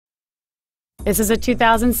This is a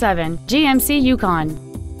 2007 GMC Yukon.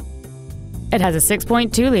 It has a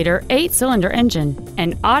 6.2-liter 8-cylinder engine,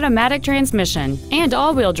 an automatic transmission, and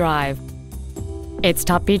all-wheel drive. Its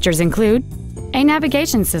top features include a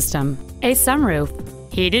navigation system, a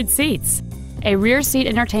sunroof, heated seats, a rear seat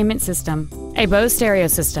entertainment system, a Bose stereo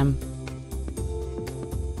system,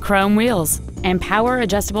 chrome wheels, and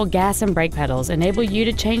power-adjustable gas and brake pedals enable you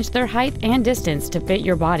to change their height and distance to fit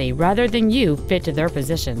your body rather than you fit to their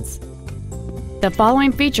positions. The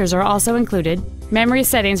following features are also included: memory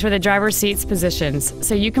settings for the driver's seat's positions,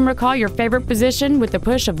 so you can recall your favorite position with the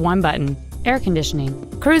push of one button, air conditioning,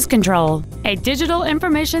 cruise control, a digital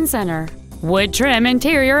information center, wood trim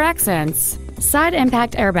interior accents, side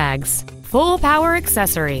impact airbags, full power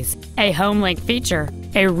accessories, a home link feature,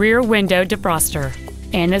 a rear window defroster,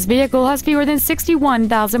 and this vehicle has fewer than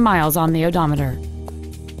 61,000 miles on the odometer.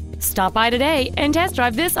 Stop by today and test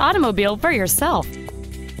drive this automobile for yourself.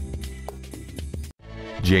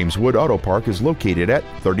 James Wood Auto Park is located at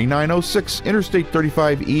 3906 Interstate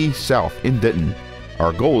 35E South in Denton.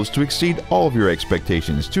 Our goal is to exceed all of your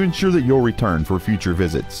expectations to ensure that you'll return for future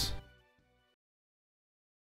visits.